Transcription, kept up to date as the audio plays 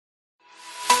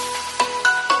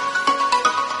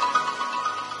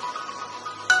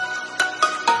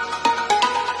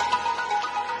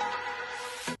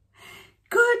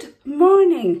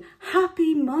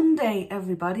Monday,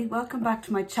 everybody. Welcome back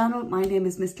to my channel. My name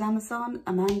is Miss Glamazon,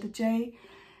 Amanda J.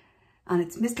 And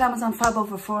it's Miss Glamazon Fab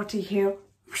Over 40 here.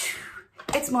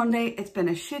 It's Monday. It's been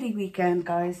a shitty weekend,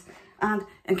 guys. And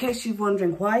in case you're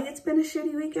wondering why it's been a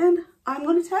shitty weekend, I'm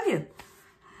going to tell you.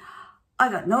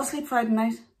 I got no sleep Friday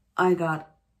night. I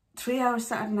got 3 hours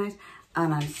Saturday night.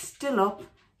 And I'm still up.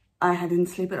 I didn't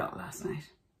sleep at all last night.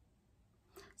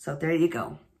 So there you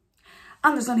go.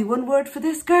 And there's only one word for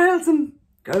this, girls and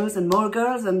more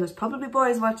girls, and there's probably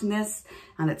boys watching this,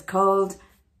 and it's called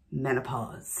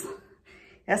menopause.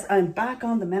 Yes, I'm back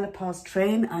on the menopause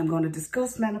train. I'm going to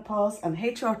discuss menopause and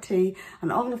HRT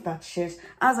and all of that shit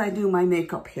as I do my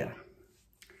makeup here.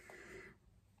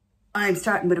 I'm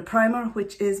starting with a primer,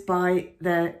 which is by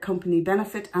the company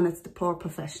Benefit, and it's the Pore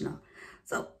Professional.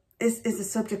 So this is a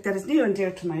subject that is near and dear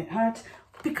to my heart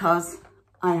because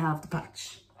I have the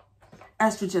patch.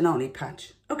 Estrogen only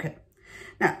patch. Okay.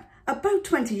 Now, about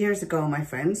 20 years ago, my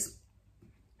friends,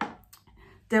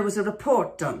 there was a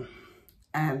report done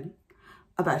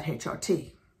about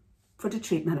HRT for to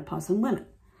treat menopause in women,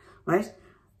 right?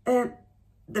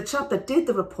 The chap that did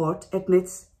the report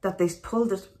admits that they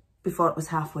pulled it before it was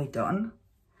halfway done,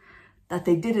 that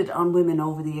they did it on women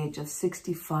over the age of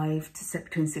 65 to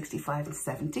between 65 and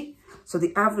 70. So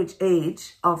the average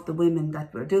age of the women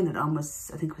that were doing it on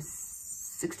was, I think, was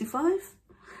 65.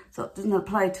 So it doesn't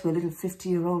apply to a little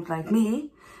 50-year-old like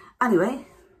me. Anyway,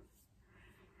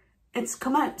 it's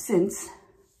come out since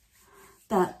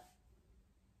that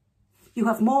you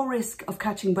have more risk of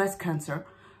catching breast cancer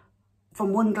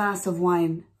from 1 glass of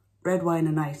wine, red wine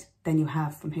a night, than you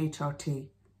have from HRT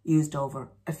used over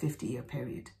a 50-year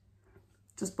period.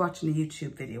 Just watching a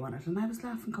YouTube video on it, and I was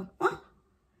laughing, going, what?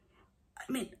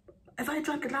 I mean, if I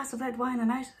drank a glass of red wine a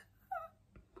night,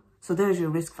 so there's your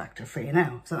risk factor for you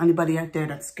now. So anybody out there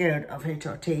that's scared of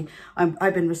HRT,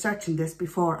 I've been researching this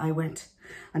before I went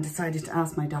and decided to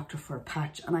ask my doctor for a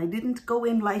patch, and I didn't go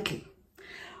in lightly.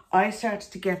 I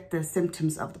started to get the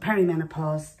symptoms of the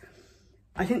perimenopause.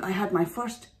 I think I had my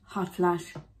first hot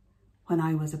flash when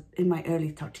I was in my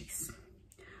early 30s.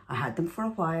 I had them for a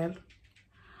while.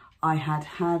 I had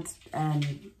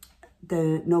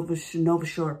the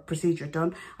Novasure procedure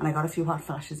done, and I got a few hot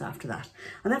flashes after that.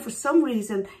 And then for some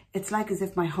reason, it's like as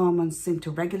if my hormones seem to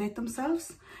regulate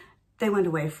themselves. They went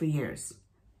away for years.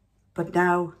 But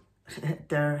now,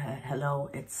 hello,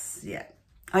 it's, yeah.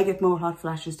 I get more hot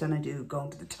flashes than I do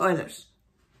going to the toilet,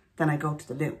 than I go to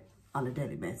the loo on a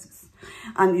daily basis.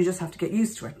 And you just have to get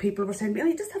used to it. People were saying, oh,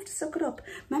 you just have to suck it up.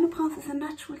 Menopause is a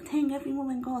natural thing every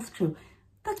woman goes through.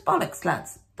 That's bollocks,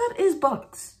 lads. That is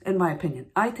bollocks, in my opinion.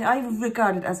 I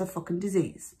regard it as a fucking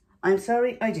disease. I'm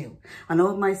sorry, I do. I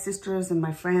know my sisters and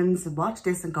my friends watch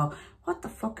this and go, what the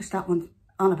fuck is that one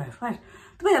on about? Right,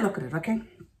 the way I look at it, okay?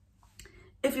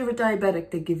 If you're a diabetic,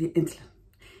 they give you insulin.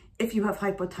 If you have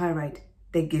hypothyroid,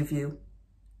 they give you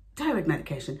thyroid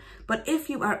medication. But if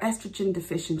you are estrogen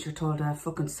deficient, you're told to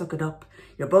fucking suck it up.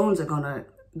 Your bones are going to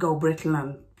go brittle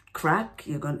and crack.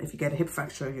 If you get a hip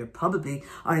fracture, you're probably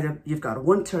you've got a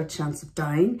 1/3 chance of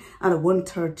dying, and a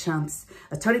 1/3 chance,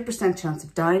 a 30% chance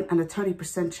of dying, and a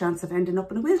 30% chance of ending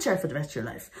up in a wheelchair for the rest of your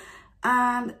life.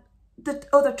 And the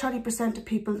other 30% of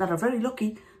people that are very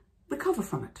lucky recover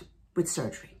from it with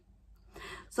surgery.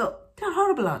 So they're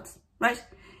horrible odds, right?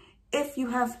 If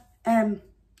you have,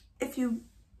 if you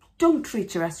don't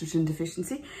treat your estrogen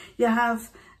deficiency, you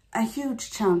have a huge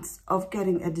chance of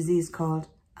getting a disease called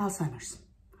Alzheimer's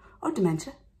or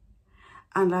dementia.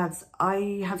 And lads,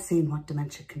 I have seen what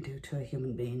dementia can do to a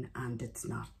human being, and it's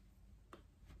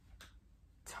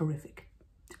horrific,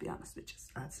 to be honest with you,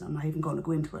 lads. I'm not even going to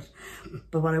go into it.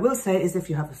 But what I will say is, if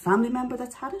you have a family member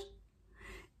that's had it,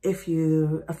 if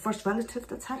you a first relative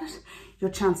that's had it,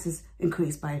 your chances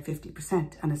increase by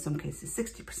 50%, and in some cases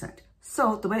 60%.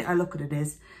 So the way I look at it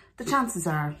is, the chances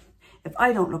are, if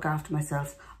I don't look after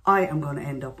myself, I am going to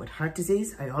end up with heart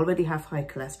disease. I already have high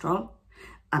cholesterol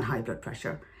and high blood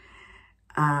pressure,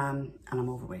 and I'm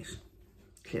overweight,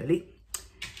 clearly.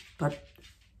 But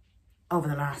over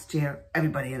the last year,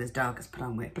 everybody and his dog has put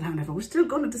on weight. But however, we're still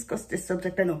going to discuss this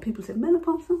subject. I know people say,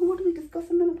 menopause, what are we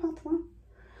discussing menopause for?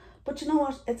 But you know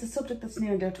what? It's a subject that's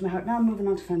near and dear to my heart. Now I'm moving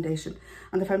on to foundation.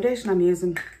 And the foundation I'm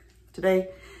using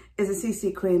today is a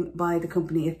CC cream by the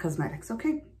company It Cosmetics,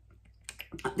 okay?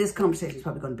 This conversation is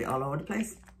probably going to be all over the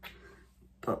place,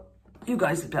 but you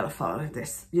guys had better follow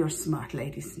this. You're smart,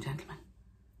 ladies and gentlemen.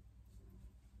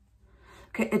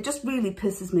 Okay, it just really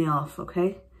pisses me off,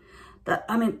 okay? That,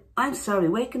 I mean, I'm sorry,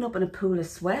 waking up in a pool of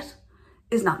sweat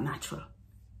is not natural.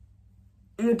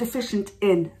 You're deficient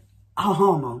in a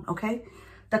hormone, okay?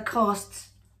 That costs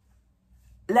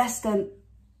less than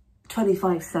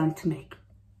 25 cents to make.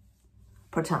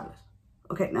 per tablet.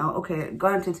 Okay, now, okay,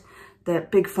 granted, the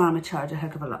big pharma charge a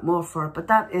heck of a lot more for it, but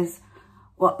that is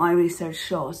what my research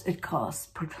shows it costs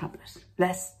per tablet.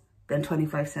 Less than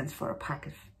 25 cents for a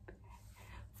packet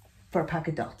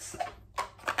dots,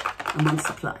 a month's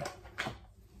supply.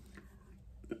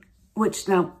 Which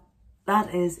now,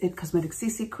 that is It Cosmetics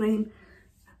CC cream,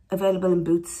 available in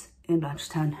Boots in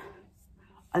Blanchetown.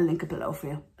 I'll link it below for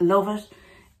you. I love it.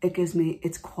 It gives me,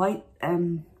 it's quite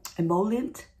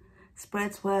emollient,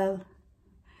 spreads well,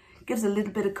 gives a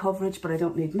little bit of coverage, but I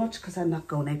don't need much because I'm not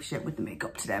going ape shit with the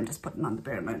makeup today. I'm just putting on the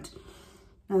bare amount.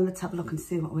 Now let's have a look and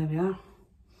see what way we are.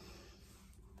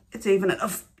 It's even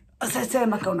enough. As I say, I'm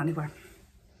not going anywhere.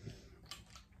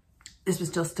 This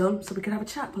was just done, so we could have a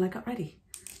chat when I got ready.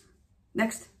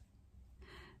 Next,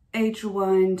 Age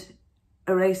Rewind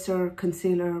Eraser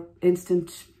Concealer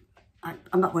Instant.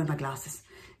 I'm not wearing my glasses.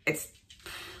 It's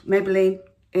Maybelline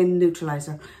in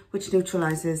Neutralizer, which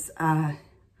neutralizes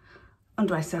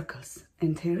under eye circles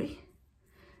in theory.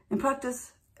 In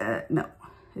practice, no,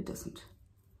 it doesn't.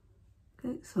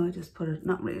 Okay, so I just put it,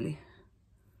 not really.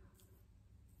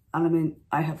 And I mean,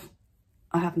 I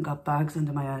haven't got bags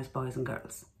under my eyes, boys and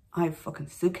girls. I have fucking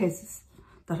suitcases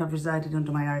that have resided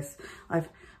under my eyes.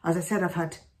 As I said, I've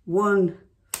had 3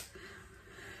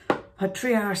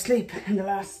 hours sleep in the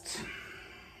last,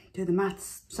 do the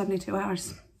maths, 72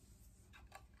 hours.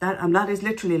 That is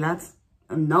literally, lads,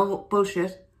 and no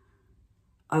bullshit.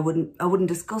 I wouldn't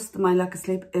discuss my lack of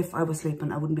sleep if I was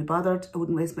sleeping. I wouldn't be bothered. I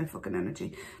wouldn't waste my fucking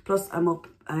energy. Plus, I'm up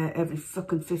every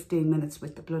fucking 15 minutes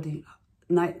with the bloody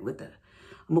night with the,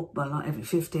 I'm up, well, not every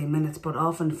 15 minutes, but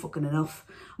often fucking enough.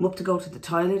 I'm up to go to the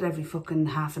toilet every fucking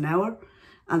half an hour.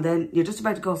 And then you're just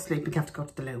about to go to sleep and you have to go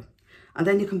to the loo. And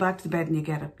then you come back to the bed and you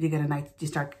get a night, you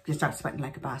start sweating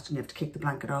like a bastard and you have to kick the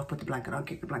blanket off, put the blanket on,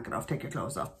 kick the blanket off, take your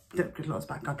clothes off, put your clothes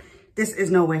back on. This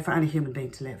is no way for any human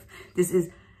being to live. This is,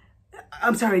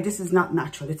 I'm sorry, this is not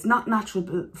natural. It's not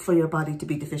natural for your body to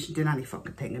be deficient in any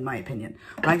fucking thing, in my opinion,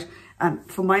 right? And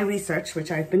for my research,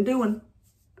 which I've been doing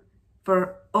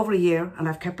for over a year, and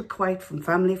I've kept it quiet from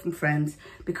family, from friends,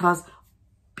 because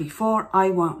before I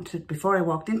walked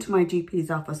into my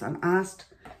GP's office and asked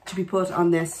to be put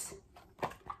on this,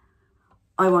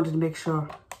 I wanted to make sure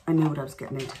I knew what I was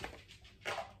getting into.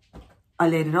 I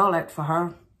laid it all out for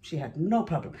her. She had no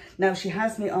problem. Now, she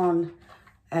has me on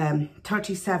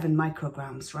 37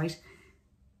 micrograms, right?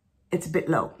 It's a bit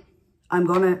low. I'm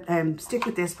going to stick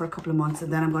with this for a couple of months,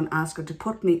 and then I'm going to ask her to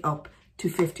put me up to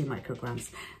 50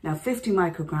 micrograms. Now, 50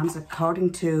 micrograms,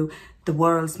 according to the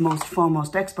world's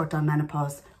foremost expert on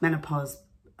menopause,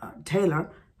 Taylor,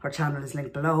 her channel is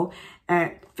linked below,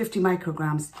 50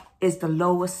 micrograms is the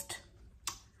lowest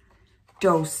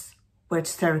dose where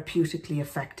it's therapeutically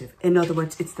effective. In other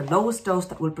words, it's the lowest dose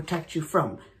that will protect you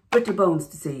from brittle bones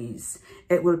disease.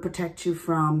 It will protect you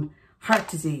from heart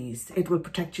disease. It will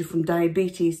protect you from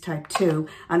diabetes type 2,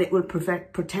 and it will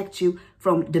protect you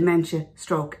from dementia,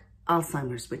 stroke,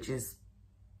 Alzheimer's, which is,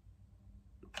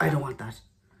 I don't want that.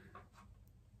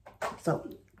 So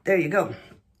there you go.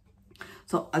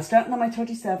 So I'll start on my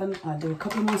 37. I'll do a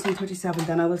couple of months on 37.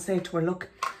 Then I will say to her, look,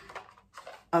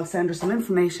 I'll send her some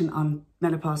information on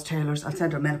Menopause Taylor's. I'll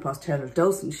send her Menopause Taylor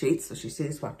dosing sheets so she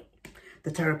sees what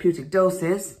the therapeutic dose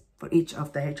is for each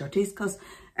of the HRTs, because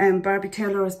Barbie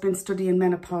Taylor has been studying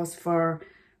menopause for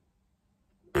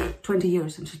 20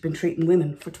 years and she's been treating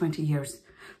women for 20 years.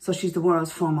 So she's the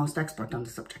world's foremost expert on the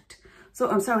subject. So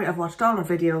I'm sorry, I've watched all her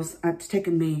videos and it's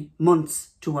taken me months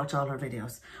to watch all her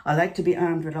videos. I like to be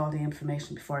armed with all the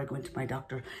information before I go into my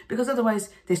doctor, because otherwise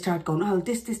they start going, oh,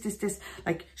 this.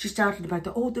 Like she started about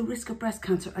the risk of breast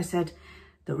cancer. I said,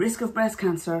 the risk of breast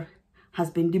cancer has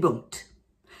been debunked.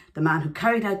 The man who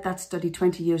carried out that study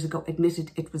 20 years ago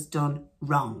admitted it was done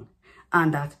wrong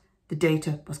and that the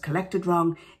data was collected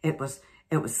wrong. It was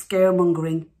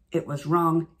scaremongering. It was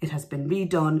wrong. It has been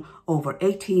redone over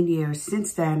 18 years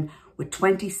since then with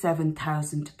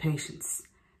 27,000 patients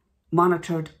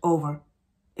monitored over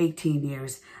 18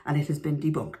 years, and it has been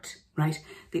debunked, right?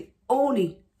 The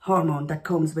only hormone that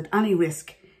comes with any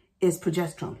risk is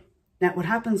progesterone. Now, what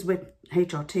happens with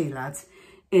HRT, lads,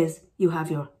 is you have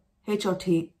your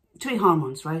HRT, 3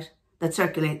 hormones, right, that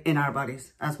circulate in our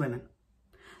bodies as women,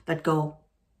 that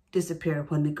disappear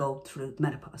when we go through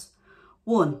menopause.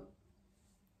 1,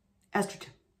 estrogen.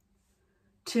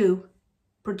 2,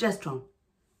 progesterone.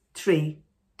 3,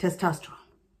 testosterone,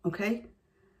 okay?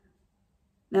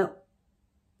 Now,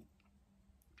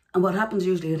 and what happens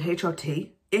usually at HRT,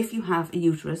 if you have a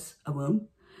uterus, a womb,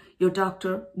 your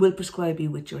doctor will prescribe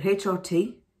you with your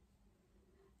HRT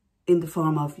in the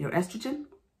form of your estrogen,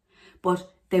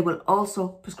 but they will also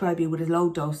prescribe you with a low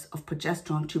dose of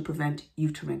progesterone to prevent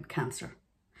uterine cancer.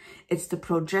 It's the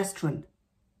progesterone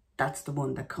that's the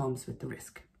one that comes with the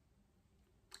risk.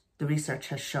 The research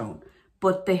has shown.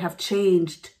 But they have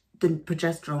changed the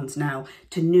progesterones now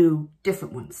to new,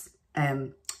 different ones.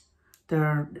 I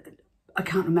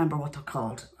can't remember what they're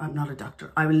called. I'm not a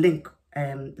doctor. I will link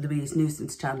Louise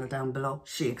Newson's channel down below.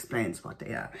 She explains what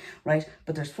they are, right?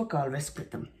 But there's fuck all risk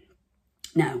with them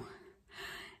now.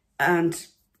 And,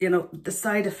 you know, the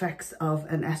side effects of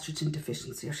an estrogen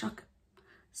deficiency are shocking.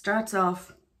 Starts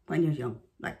off when you're young,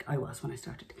 like I was when I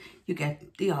started. You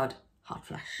get the odd hot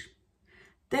flash.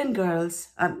 Then girls,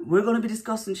 and we're going to be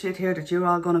discussing shit here that you're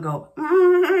all going to go,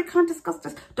 I can't discuss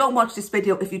this. Don't watch this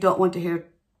video if you don't want to hear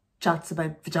chats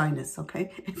about vaginas,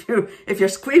 okay? If you're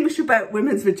squeamish about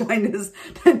women's vaginas,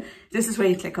 then this is where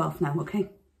you click off now, okay?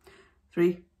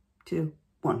 3, 2,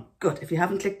 1. Good. If you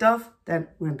haven't clicked off, then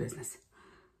we're in business.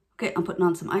 Okay, I'm putting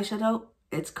on some eyeshadow.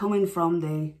 It's coming from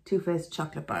the Too Faced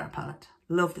Chocolate Bar palette.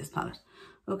 Love this palette.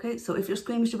 Okay, so if you're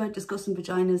squeamish about discussing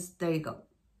vaginas, there you go.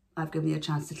 I've given you a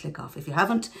chance to click off. If you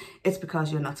haven't, it's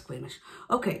because you're not squeamish.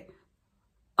 Okay,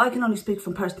 I can only speak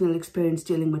from personal experience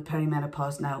dealing with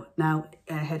perimenopause now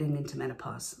heading into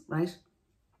menopause, right?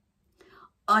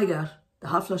 I got the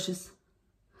hot flushes.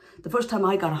 The first time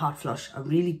I got a hot flush, a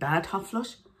really bad hot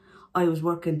flush, I was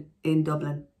working in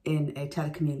Dublin in a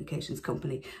telecommunications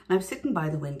company, and I was sitting by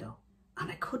the window and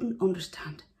I couldn't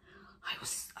understand.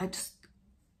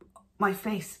 My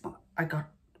face, I got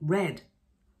red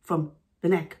from the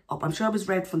neck up. I'm sure I was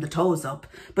red from the toes up,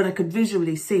 but I could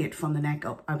visually see it from the neck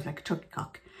up. I was like a turkey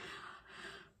cock.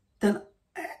 Then,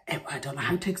 I don't know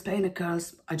how to explain it,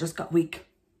 girls. I just got weak.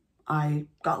 I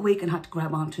got weak and had to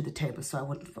grab onto the table so I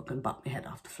wouldn't fucking bop my head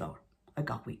off the floor. I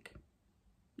got weak.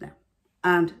 Yeah.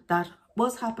 And that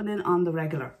was happening on the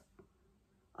regular.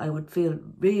 I would feel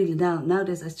really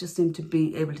nowadays I just seem to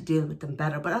be able to deal with them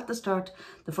better. But at the start,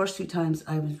 the first few times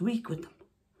I was weak with them.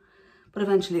 But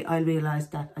eventually I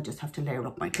realised that I just have to layer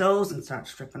up my clothes and start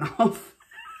stripping off.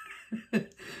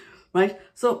 Right?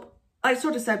 So I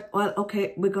sort of said, well,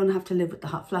 okay, we're going to have to live with the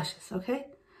hot flashes, okay?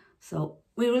 So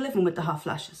we were living with the hot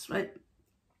flashes, right?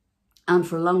 And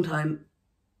for a long time,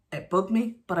 it bugged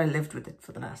me, but I lived with it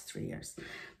for the last 3 years.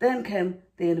 Then came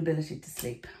the inability to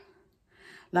sleep.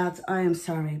 Lads, I am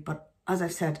sorry, but as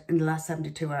I've said, in the last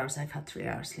 72 hours, I've had 3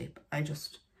 hours sleep.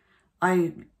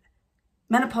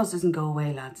 Menopause doesn't go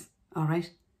away, lads, all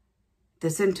right? The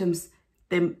symptoms,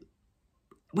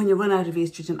 when you run out of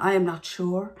estrogen, I am not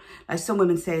sure. Like some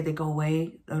women say they go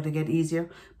away or they get easier.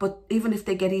 But even if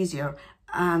they get easier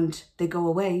and they go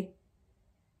away,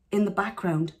 in the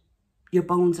background, your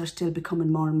bones are still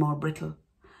becoming more and more brittle.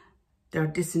 They're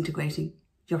disintegrating.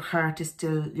 Your heart is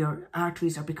still, your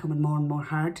arteries are becoming more and more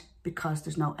hard because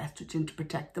there's no estrogen to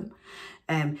protect them.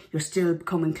 You're still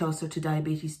coming closer to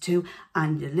diabetes too,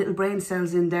 and your little brain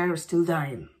cells in there are still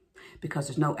dying because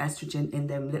there's no estrogen in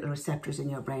them little receptors in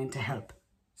your brain to help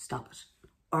stop it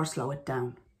or slow it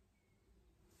down.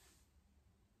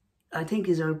 I think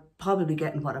you are probably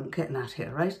getting what I'm getting at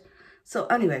here, right? So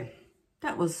anyway,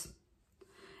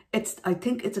 I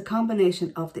think it's a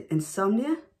combination of the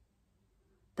insomnia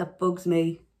that bugs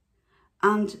me,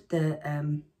 and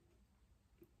the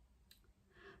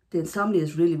insomnia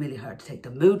is really, really hard to take.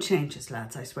 The mood changes,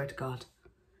 lads, I swear to God.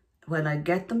 When I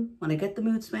get the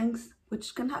mood swings,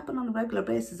 which can happen on a regular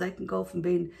basis, I can go from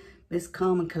being Miss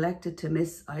Calm and Collected to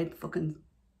Miss, I'd fucking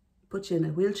put you in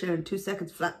a wheelchair in 2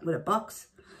 seconds flat with a box,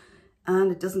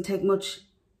 and it doesn't take much,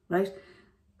 right?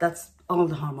 That's all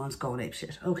the hormones going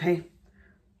apeshit, okay?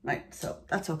 Right, so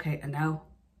that's okay. And now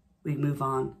we move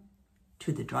on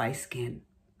to the dry skin.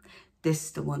 This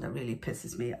is the one that really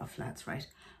pisses me off, lads, right?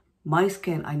 My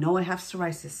skin, I know I have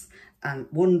psoriasis, and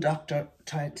one doctor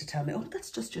tried to tell me, oh,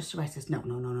 that's just your psoriasis.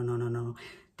 No.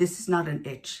 This is not an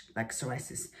itch like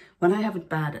psoriasis. When I have it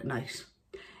bad at night,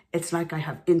 it's like I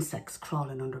have insects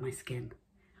crawling under my skin.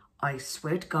 I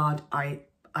swear to God, I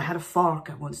had a fork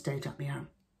at one stage at my arm.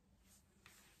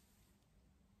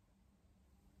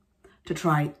 To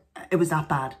try, it was that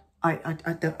bad. I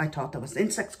thought there was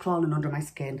insects crawling under my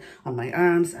skin, on my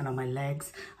arms and on my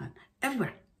legs and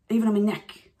everywhere, even on my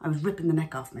neck. I was ripping the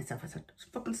neck off myself. I said, there's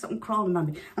fucking something crawling on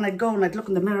me. And I'd go and I'd look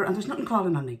in the mirror and there's nothing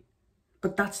crawling on me.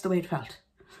 But that's the way it felt.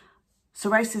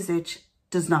 Psoriasis itch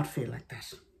does not feel like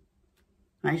that,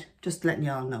 right? Just letting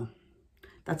you all know.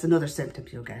 That's another symptom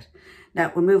you'll get.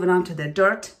 Now, we're moving on to the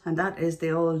dirt, and that is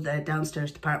the old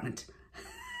downstairs department.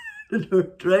 The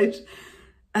dirt, right?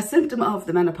 A symptom of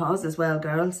the menopause as well,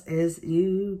 girls, is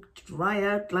you dry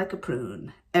out like a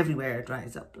prune. Everywhere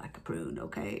dries up like a prune,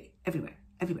 okay? Everywhere.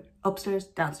 Upstairs,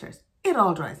 downstairs, it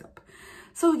all dries up.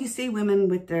 So you see women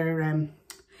with their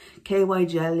KY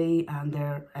jelly and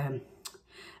their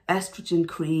estrogen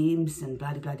creams and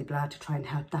blah, blah, blah, blah to try and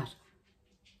help that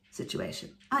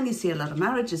situation. And you see a lot of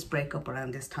marriages break up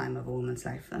around this time of a woman's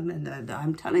life. I mean,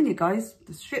 I'm telling you guys,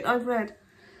 the shit I've read,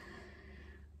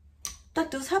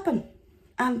 that does happen.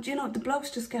 And, you know, the blokes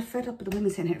just get fed up with the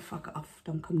women saying, here, fuck off,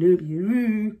 don't come near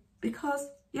me. Because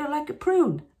you're like a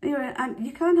prune. And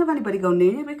you can't have anybody go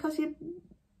near you because you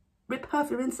rip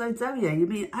half your insides out of you. You'll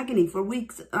be in agony for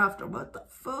weeks after. What the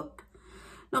fuck?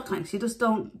 No thanks. You just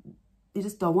don't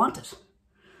want it.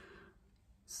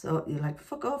 So you're like,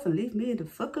 fuck off and leave me the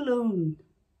fuck alone.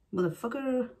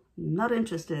 Motherfucker, not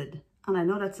interested. And I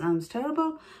know that sounds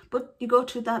terrible, but you go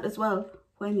through that as well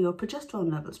when your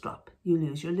progesterone levels drop. You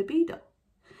lose your libido.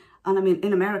 And I mean,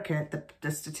 in America,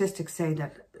 the statistics say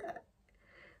that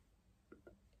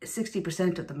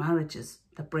 60% of the marriages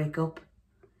that break up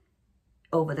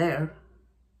over there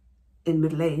in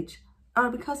middle age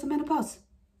are because of menopause.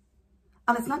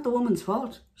 And it's not the woman's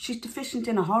fault. She's deficient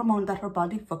in a hormone that her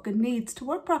body fucking needs to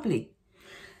work properly.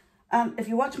 And if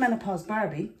you watch Menopause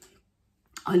Barbie,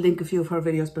 I'll link a few of her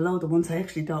videos below, the ones I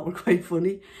actually thought were quite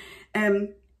funny.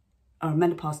 Or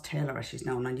Menopause Taylor, as she's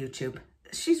known on YouTube.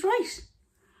 She's right.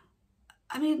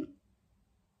 I mean,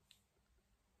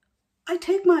 I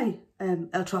take my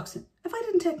L-Troxin. If I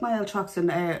didn't take my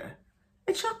L-Troxin,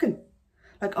 it's shocking.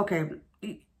 Like, okay,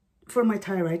 for my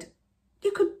thyroid,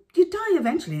 you die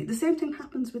eventually. The same thing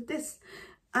happens with this.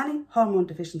 Any hormone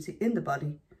deficiency in the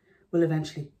body will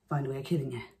eventually find a way of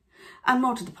killing you. And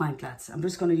more to the point, lads, I'm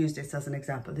just going to use this as an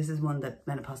example. This is one that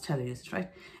Menopause Taylor uses, right?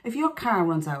 If your car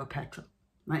runs out of petrol,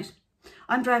 right?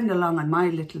 I'm driving along and my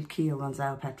little Kia runs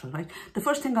out of petrol, right? The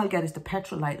first thing I'll get is the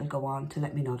petrol light will go on to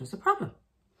let me know there's a problem.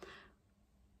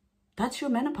 That's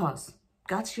your menopause.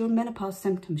 That's your menopause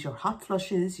symptoms, your hot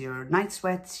flushes, your night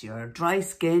sweats, your dry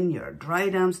skin, your dry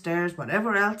downstairs,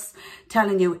 whatever else,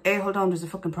 telling you, hey, hold on, there's a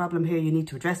fucking problem here, you need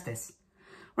to address this.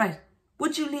 Right,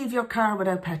 would you leave your car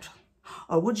without petrol?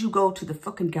 Or would you go to the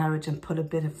fucking garage and put a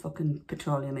bit of fucking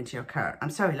petroleum into your car?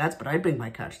 I'm sorry, lads, but I bring my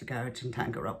car to the garage and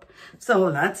tank her up. So,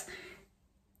 lads,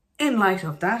 in light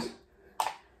of that,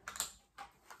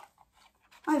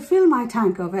 I fill my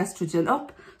tank of estrogen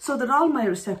up so that all my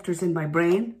receptors in my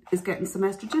brain is getting some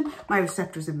estrogen. My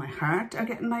receptors in my heart are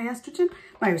getting my estrogen.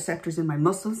 My receptors in my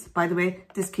muscles. By the way,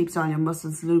 this keeps all your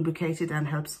muscles lubricated and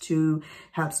helps to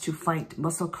fight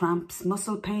muscle cramps,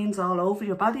 muscle pains all over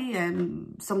your body,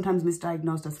 and sometimes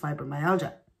misdiagnosed as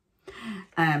fibromyalgia.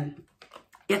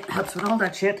 It helps with all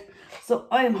that shit. So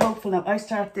I am hopeful now. I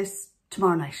start this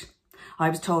tomorrow night. I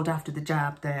was told after the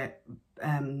jab, the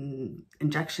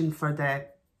injection for the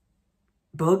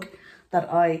bug, that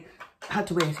I had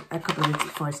to wait a couple of weeks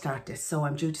before I start this. So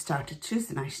I'm due to start it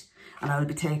Tuesday night, and I'll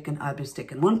be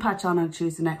sticking one patch on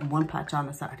Tuesday night and one patch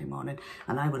on Saturday morning,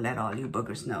 and I will let all you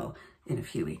buggers know in a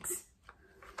few weeks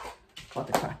what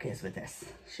the crack is with this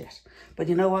shit. But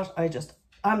you know what?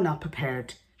 I'm not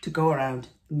prepared to go around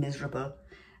miserable,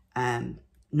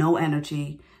 no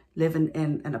energy, living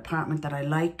in an apartment that I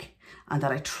like and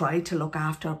that I try to look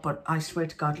after. But I swear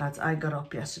to God, lads, I got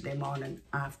up yesterday morning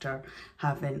after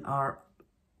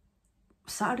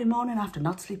Saturday morning after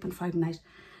not sleeping Friday night,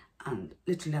 and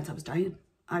literally, lads, I was dying.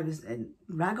 I was in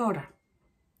rag order.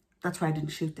 That's why I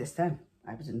didn't shoot this then.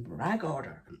 I was in rag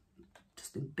order,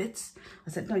 just in bits.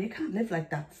 I said, no, you can't live like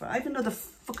that. I have another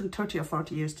fucking 30 or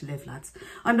 40 years to live, lads.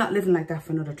 I'm not living like that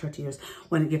for another 30 years.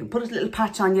 When you can put a little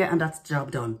patch on you and that's the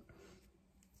job done.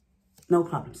 No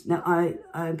problems. Now,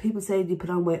 people say you put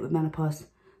on weight with menopause.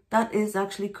 That is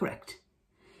actually correct.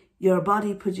 Your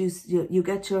body produces, you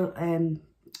get your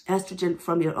estrogen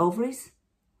from your ovaries,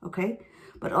 okay?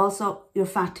 But also your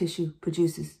fat tissue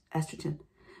produces estrogen.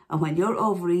 And when your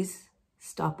ovaries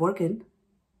stop working,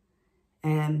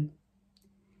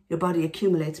 your body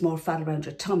accumulates more fat around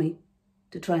your tummy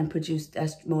to try and produce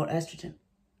more estrogen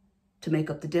to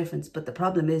make up the difference. But the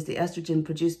problem is the estrogen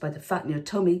produced by the fat in your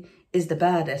tummy is the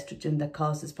bad estrogen that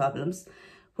causes problems,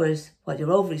 whereas what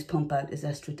your ovaries pump out is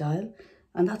estradiol,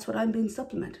 and that's what I'm being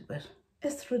supplemented with,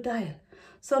 estradiol.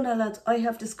 So now, lads, I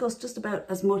have discussed just about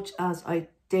as much as I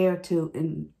dare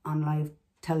to on live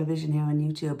television here on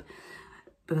YouTube,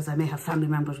 because I may have family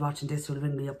members watching this who'll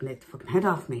ring me up and take the fucking head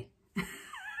off me.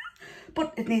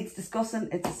 But it needs discussing.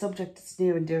 It's a subject that's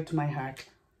near and dear to my heart,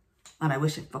 and I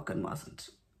wish it fucking wasn't.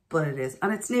 But it is,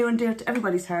 and it's near and dear to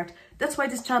everybody's heart. That's why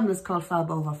this channel is called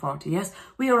Fab Over 40. Yes,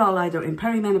 we are all either in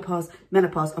perimenopause,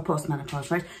 menopause, or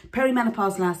postmenopause, right?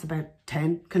 Perimenopause lasts about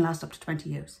 10, can last up to 20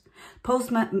 years.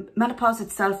 Menopause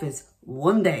itself is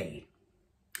one day,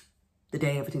 the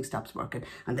day everything stops working,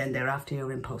 and then thereafter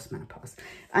you're in postmenopause.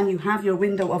 And you have your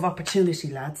window of opportunity,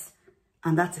 lads,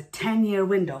 and that's a 10-year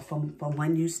window from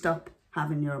when you stop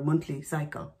having your monthly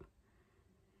cycle.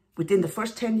 Within the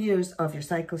first 10 years of your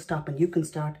cycle stopping, you can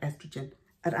start estrogen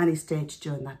at any stage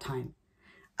during that time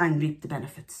and reap the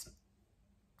benefits.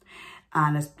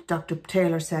 And as Dr.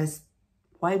 Taylor says,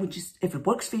 why would you, if it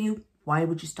works for you, why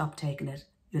would you stop taking it?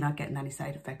 You're not getting any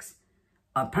side effects.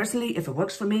 Personally, if it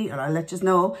works for me, and I'll let you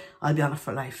know, I'll be on it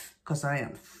for life, because I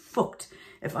am fucked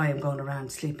if I am going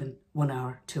around sleeping 1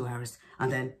 hour, 2 hours,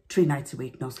 and then 3 nights a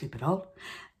week, no sleep at all.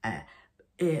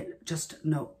 Just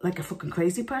no, like a fucking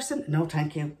crazy person, no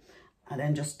thank you. And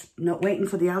then just not waiting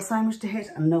for the Alzheimer's to hit,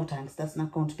 and no thanks, that's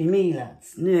not going to be me,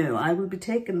 lads. No, I will be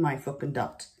taking my fucking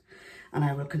dot, and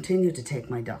I will continue to take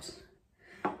my dot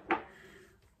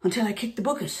until I kick the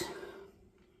bucket.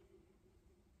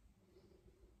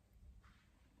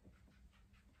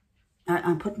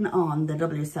 I'm putting on the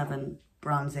W7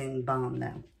 Bronzing Balm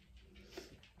now.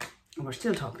 And we're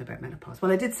still talking about menopause.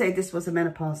 Well, I did say this was a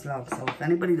menopause vlog, so if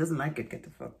anybody doesn't like it, get the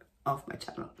fuck off my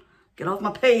channel. Get off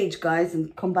my page, guys,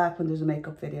 and come back when there's a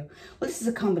makeup video. Well, this is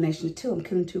a combination of two. I'm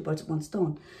killing 2 birds with 1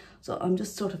 stone. So I'm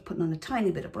just sort of putting on a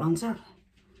tiny bit of bronzer.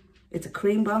 It's a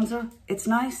cream bronzer. It's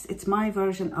nice. It's my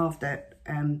version of the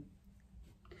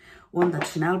one that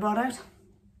Chanel brought out.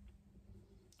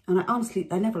 And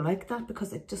I never liked that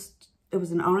because it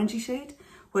was an orangey shade.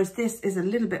 Whereas this is a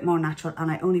little bit more natural, and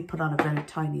I only put on a very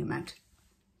tiny amount.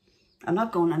 I'm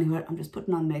not going anywhere. I'm just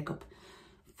putting on makeup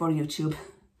for YouTube.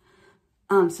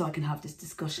 And so I can have this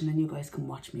discussion and you guys can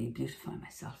watch me beautify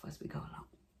myself as we go along.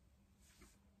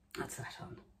 That's that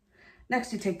on.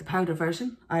 Next, you take the powder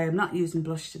version. I am not using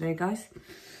blush today, guys.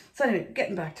 So anyway,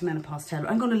 getting back to Menopause Taylor.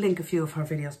 I'm going to link a few of her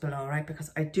videos below, right?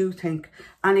 Because I do think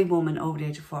any woman over the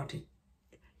age of 40,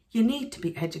 you need to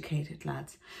be educated,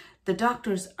 lads. The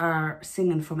doctors are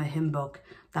singing from a hymn book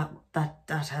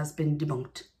that has been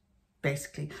debunked,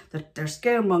 basically. That they're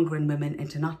scaremongering women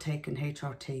into not taking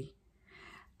HRT.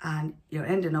 And you're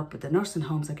ending up with the nursing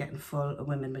homes are getting full of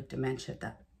women with dementia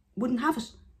that wouldn't have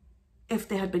it if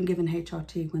they had been given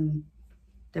HRT when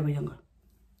they were younger.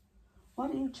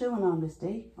 What are you chewing on this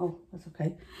day? Oh, that's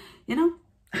okay. You know,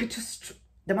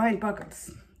 the mind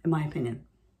boggles, in my opinion.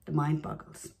 The mind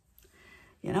boggles.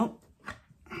 You know,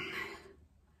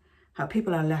 how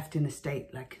people are left in a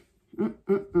state like,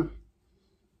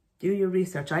 Do your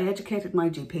research. I educated my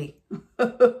GP.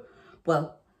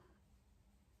 Well,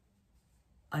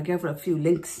 I gave her a few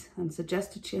links and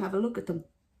suggested she have a look at them.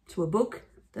 To a book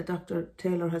that Dr.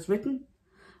 Taylor has written,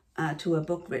 to a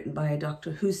book written by a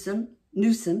Dr.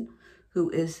 Newson, who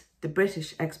is the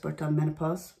British expert on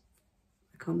menopause.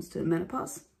 When it comes to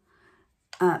menopause.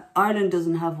 Ireland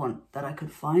doesn't have one that I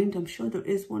could find. I'm sure there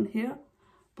is one here,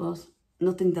 but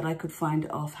nothing that I could find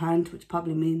offhand, which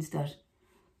probably means that,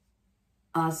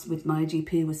 as with my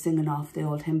GP was singing off the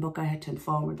old hymn book, I had to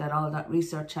inform her that all that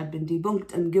research had been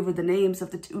debunked and give her the names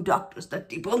of the 2 doctors that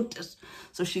debunked it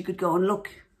so she could go and look.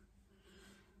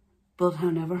 But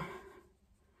however,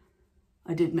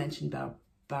 I did mention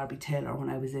Barbie Taylor when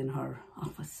I was in her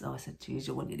office, so I said, geez,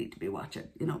 you're one you need to be watching.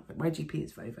 You know, my GP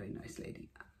is a very, very nice lady,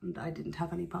 and I didn't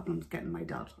have any problems getting my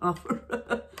dot off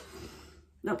her.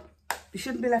 No, you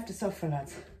shouldn't be left to suffer,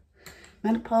 lads.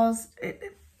 Menopause,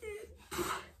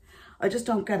 I just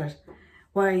don't get it.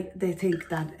 Why they think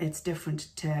that it's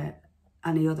different to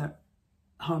any other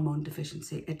hormone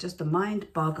deficiency. It just, the mind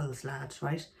boggles, lads,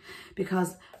 right?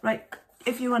 Because, right,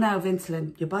 if you run out of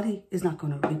insulin, your body is not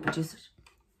going to reproduce it.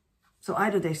 So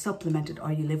either they supplement it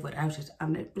or you live without it,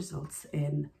 and it results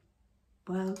in,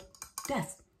 well,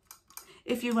 death.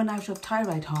 If you run out of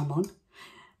thyroid hormone,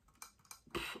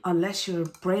 unless your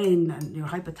brain and your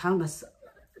hypothalamus,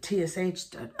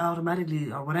 TSH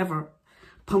automatically or whatever,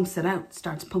 pumps it out,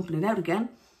 starts pumping it out again,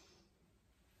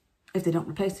 if they don't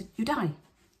replace it, you die.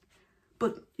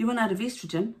 But you run out of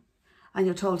estrogen and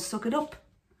you're told suck it up.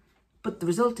 But the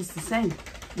result is the same.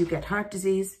 You get heart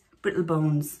disease, brittle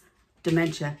bones,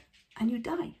 dementia, and you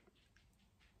die.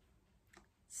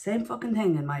 Same fucking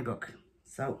thing in my book.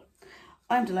 So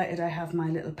I'm delighted I have my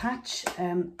little patch.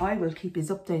 I will keep you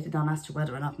updated on as to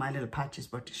whether or not my little patch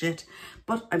is worth the shit.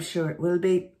 But I'm sure it will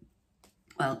be.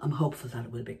 Well, I'm hopeful that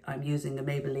it will be. I'm using a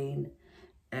Maybelline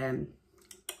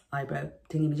eyebrow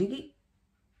thingy-majiggy.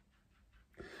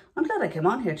 I'm glad I came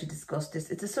on here to discuss this.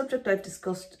 It's a subject I've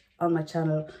discussed on my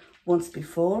channel once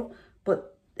before,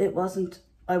 but I wasn't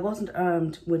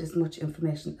armed with as much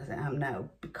information as I am now,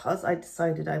 because I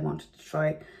decided I wanted to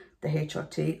try the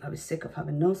HRT. I was sick of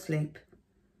having no sleep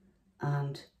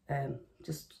and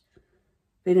just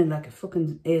feeling like a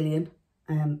fucking alien.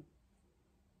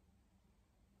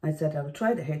 I said I would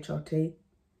try the HRT,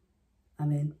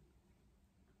 and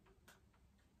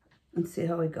see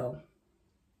how I go.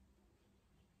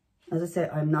 As I say,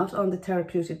 I'm not on the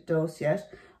therapeutic dose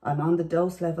yet. I'm on the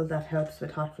dose level that helps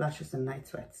with hot flashes and night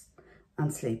sweats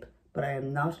and sleep, but I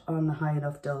am not on a high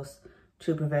enough dose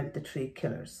to prevent the 3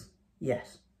 killers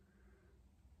yet.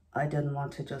 I didn't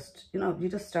want to just, you know, you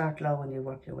just start low and you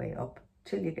work your way up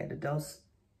till you get a dose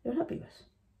you're happy with.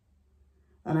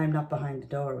 And I'm not behind the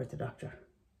door with the doctor.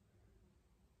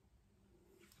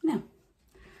 No,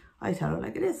 I tell her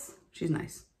like it is. She's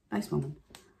nice woman.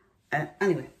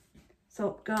 Anyway,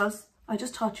 so girls, I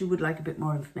just thought you would like a bit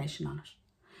more information on it.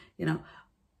 You know,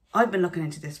 I've been looking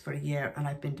into this for a year and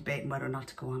I've been debating whether or not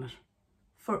to go on it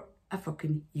for a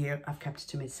fucking year. I've kept it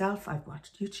to myself. I've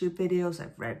watched YouTube videos,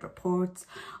 I've read reports,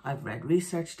 I've read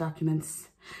research documents.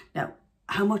 Now,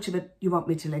 how much of it you want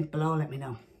me to link below, let me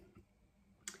know.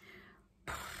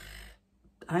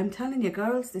 I'm telling you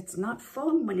girls, it's not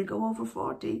fun when you go over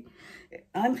 40.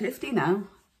 I'm 50 now.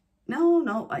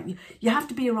 No, you have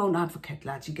to be your own advocate,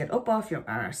 lads. You get up off your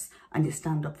arse and you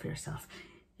stand up for yourself.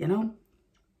 You know,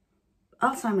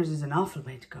 Alzheimer's is an awful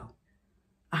way to go.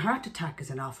 A heart attack is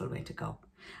an awful way to go.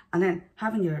 And then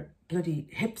having your bloody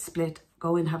hip split,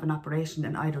 go in, have an operation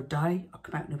and either die or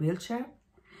come out in a wheelchair,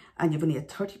 and you've only a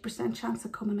 30% chance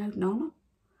of coming out normal.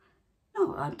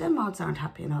 No, them odds aren't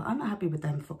happy. You know, I'm not happy with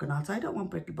them fucking odds. I don't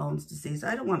want brittle bones disease.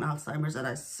 I don't want Alzheimer's, and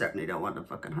I certainly don't want a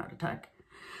fucking heart attack.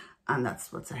 And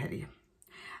that's what's ahead of you.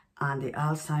 And the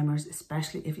Alzheimer's,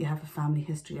 especially if you have a family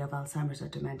history of Alzheimer's or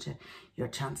dementia, your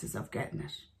chances of getting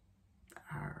it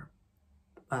are,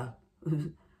 well,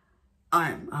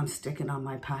 I'm sticking on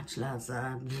my patch, lads.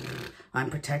 I'm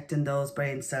protecting those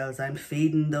brain cells. I'm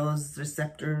feeding those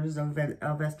receptors of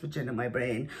estrogen in my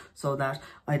brain so that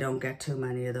I don't get too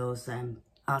many of those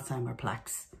Alzheimer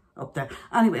plaques up there.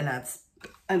 Anyway, lads,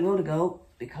 I'm going to go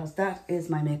because that is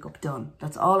my makeup done.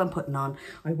 That's all I'm putting on.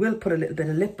 I will put a little bit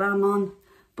of lip balm on,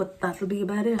 but that'll be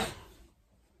about it.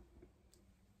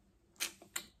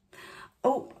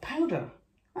 Oh, powder.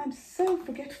 I'm so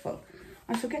forgetful.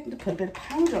 I'm forgetting to put a bit of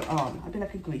powder on. I'll be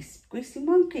like a greasy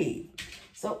monkey.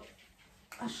 So,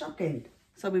 that's shocking.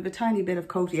 So we have a tiny bit of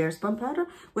Coty Spun powder,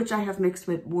 which I have mixed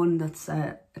with one that's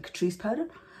a Catrice powder.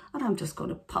 And I'm just going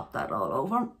to pop that all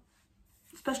over,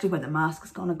 especially when the mask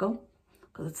is going to go.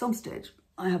 Because at some stage,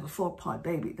 I have a 4-pod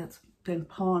baby that's been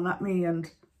pawing at me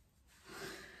and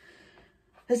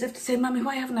as if to say, Mommy,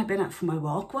 why haven't I been out for my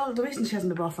walk? Well, the reason she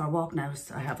hasn't been off for her walk now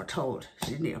is I have her told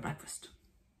she didn't eat her breakfast.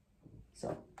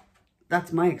 So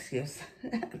that's my excuse.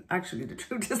 Actually, the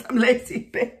truth is I'm lazy,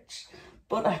 bitch.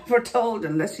 But I have her told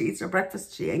unless she eats her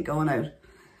breakfast, she ain't going out.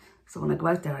 So when I go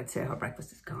out there, I'd say her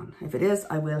breakfast is gone. If it is,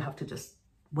 I will have to just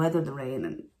weather the rain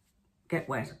and get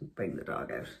wet and bring the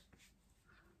dog out.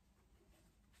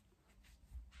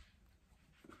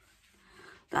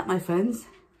 That, my friends,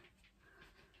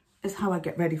 is how I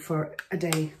get ready for a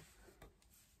day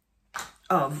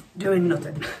of doing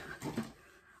nothing.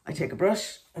 I take a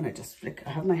brush and I just flick.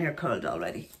 I have my hair curled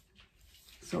already.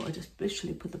 So I just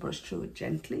literally put the brush through it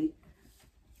gently.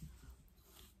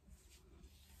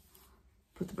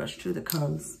 Put the brush through the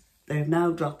curls. They have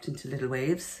now dropped into little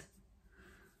waves.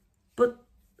 But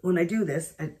when I do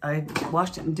this, I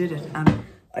washed it and did it. And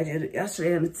I did it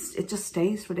yesterday and it just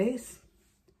stays for days.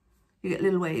 You get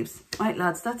little waves. Right,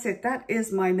 lads, that's it. That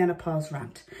is my menopause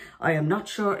rant. I am not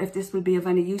sure if this will be of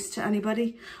any use to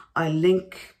anybody. I'll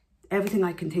link everything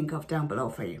I can think of down below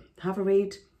for you. Have a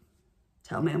read.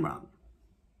 Tell me I'm wrong.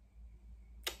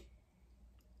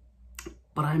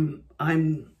 But I'm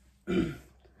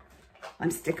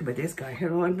sticking with this guy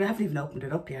here. I haven't even opened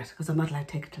it up yet because I'm not allowed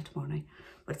to take it till tomorrow night.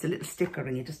 But it's a little sticker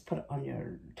and you just put it on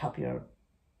your top of your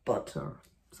butt or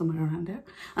somewhere around there.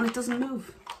 And it doesn't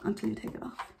move until you take it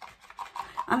off.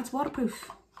 And it's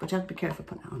waterproof, but you have to be careful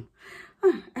putting it on.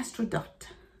 Estrogen,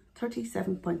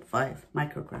 37.5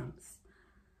 micrograms.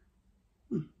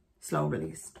 Slow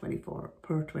release, 24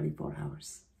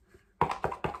 hours.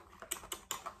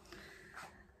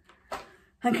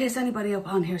 In case anybody up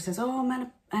on here says, oh,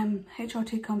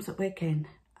 HRT comes with weight gain.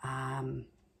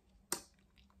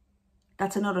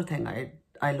 That's another thing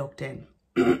I looked in.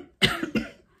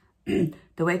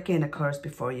 The weight gain occurs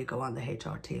before you go on the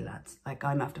HRT, lads. Like,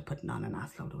 I'm after putting on an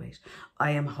ass load of weight.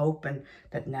 I am hoping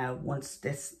that now, once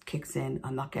this kicks in,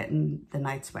 I'm not getting the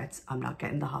night sweats. I'm not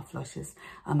getting the hot flushes.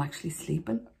 I'm actually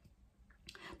sleeping.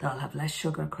 That I'll have less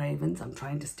sugar cravings. I'm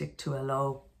trying to stick to a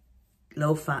low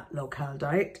fat, low cal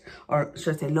diet. Or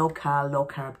should I say low cal, low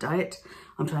carb diet.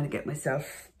 I'm trying to get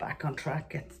myself back on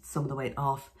track, get some of the weight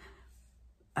off.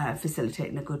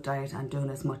 Facilitating a good diet and doing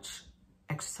as much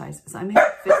exercise as I may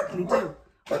physically do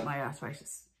with my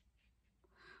arthritis.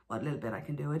 What little bit I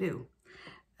can do, I do.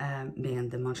 Me and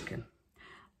the munchkin.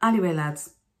 Anyway,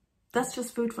 lads, that's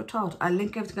just food for thought. I'll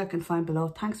link everything I can find below.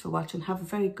 Thanks for watching. Have a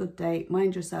very good day.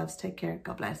 Mind yourselves. Take care.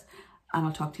 God bless. And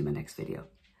I'll talk to you in my next video.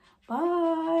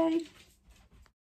 Bye.